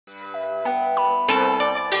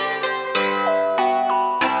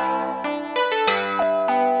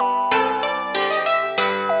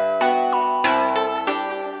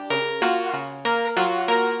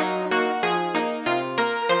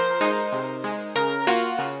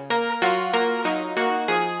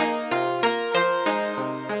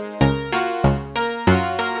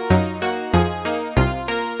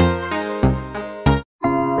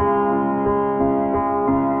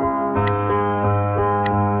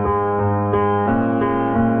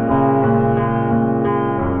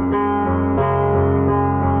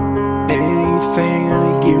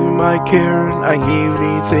I care, I give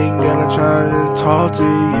anything, and I try to talk to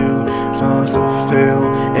you. Just to fail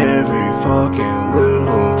every fucking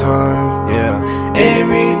little time, yeah.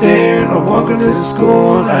 Every day I walk into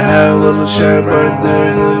school, I have a little chat right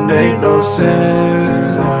there. It make no sense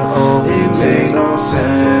at all. It make no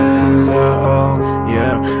sense at all,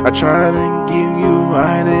 yeah. I try to give you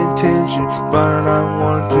right intention, but I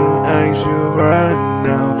want to ask you right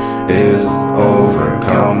now. It's over,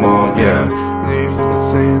 come on, yeah. You can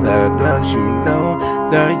say that, don't you know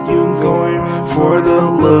that you going for the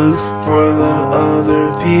looks for the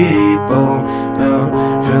other people?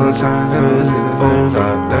 Valentines is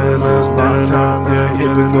over, that's a long time that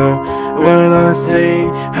you know. When I say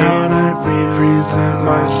how I represent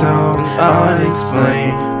myself, I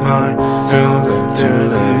explain myself to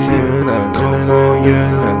the you. Come on,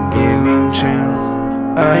 yeah, give me a chance.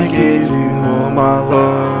 I gave you all my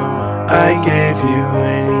love, I gave you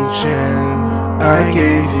any chance. I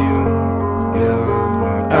gave you,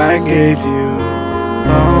 yeah, I gave you,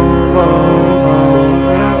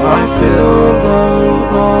 yeah, I feel low, yeah, I feel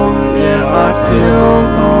low, yeah, I feel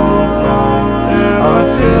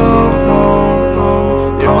low,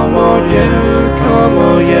 come on,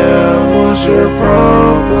 yeah, what's your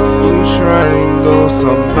problem? Try to go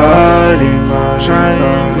somebody, try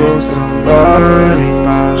to go somebody,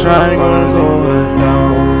 try to go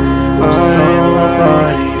without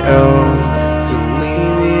somebody else.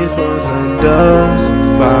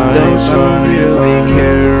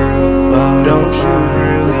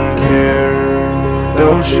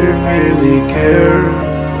 Don't you really care?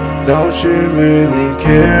 Don't you really care? Don't you really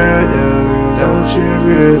care? Don't you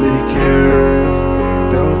really care?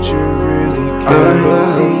 Don't you really care? Don't you really care? I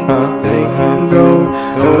see they can go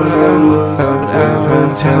for the looks, but I've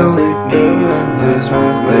been telling me this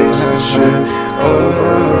relationship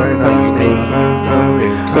over right now. And you know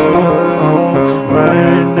it come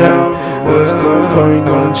right now. What's the point?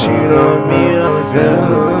 Don't cheat on me on a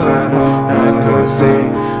Valentine. I'm gonna say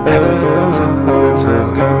happy Valentine,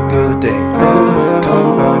 have a good day.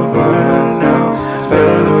 Come on right now. It's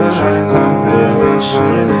Valentine,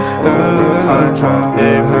 revelation is over. I drop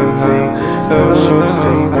everything. Don't you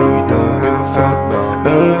say that you don't give a fuck about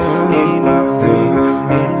me? Anything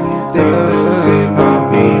to say about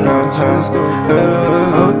me, I'm just gonna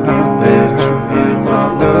fuck you, bitch. In my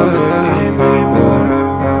love, say me more.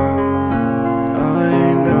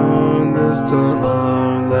 The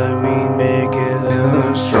love that we make it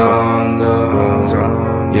stronger,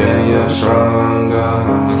 yeah, stronger.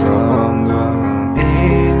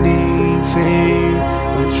 Anything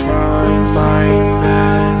I try my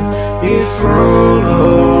best, you throw it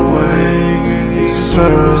away. You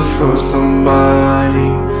search for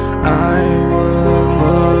somebody, I will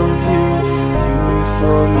love you. You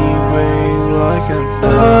throw me away like a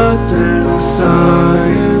nothing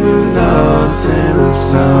inside. There's nothing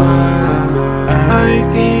inside. I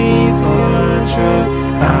gave you a trust,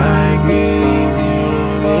 I gave you,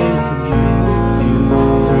 and you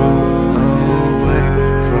threw away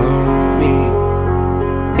from me.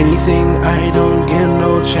 Anything I don't get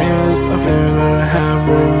no chance of ever have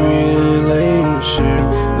a relationship.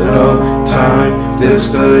 No time, this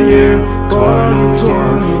the year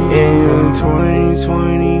 2020. In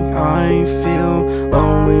 2020 I feel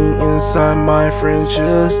lonely inside. My friends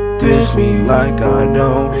just ditch me like I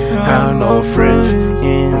don't have no friends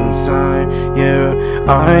inside. Yeah,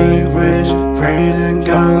 I wish, pray to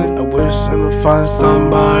God, I wish I would find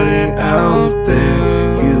somebody out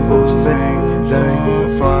there. You will say that you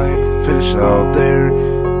find fish out there.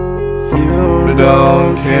 You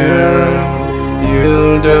don't care,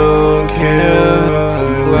 you don't care.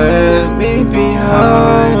 You let me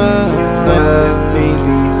behind, you let me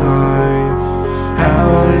behind. How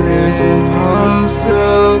it is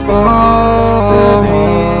impossible to be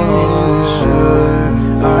sure.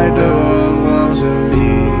 I don't want to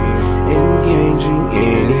be engaging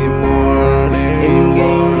anymore.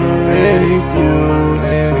 Engaging with you,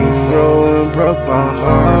 we throw and broke my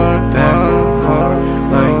heart back apart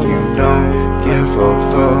like you don't give a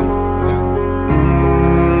fuck.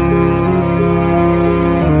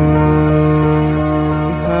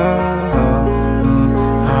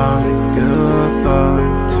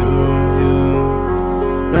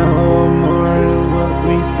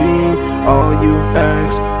 All you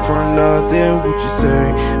ask for nothing, would you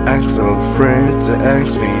say? Ask a friend to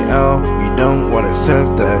ask me out. You don't wanna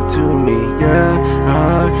accept that to me, yeah.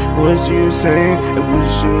 What you say? I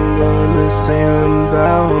wish you were the same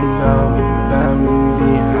about me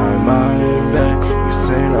behind my back. You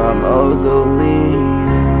said I'm ugly,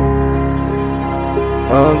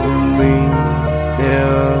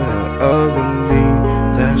 yeah, ugly.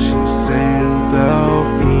 That you said about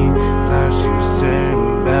me.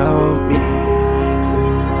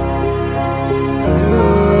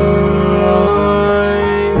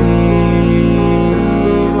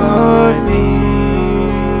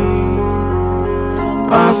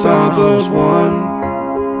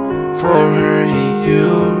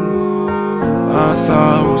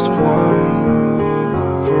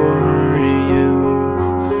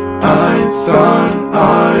 I thought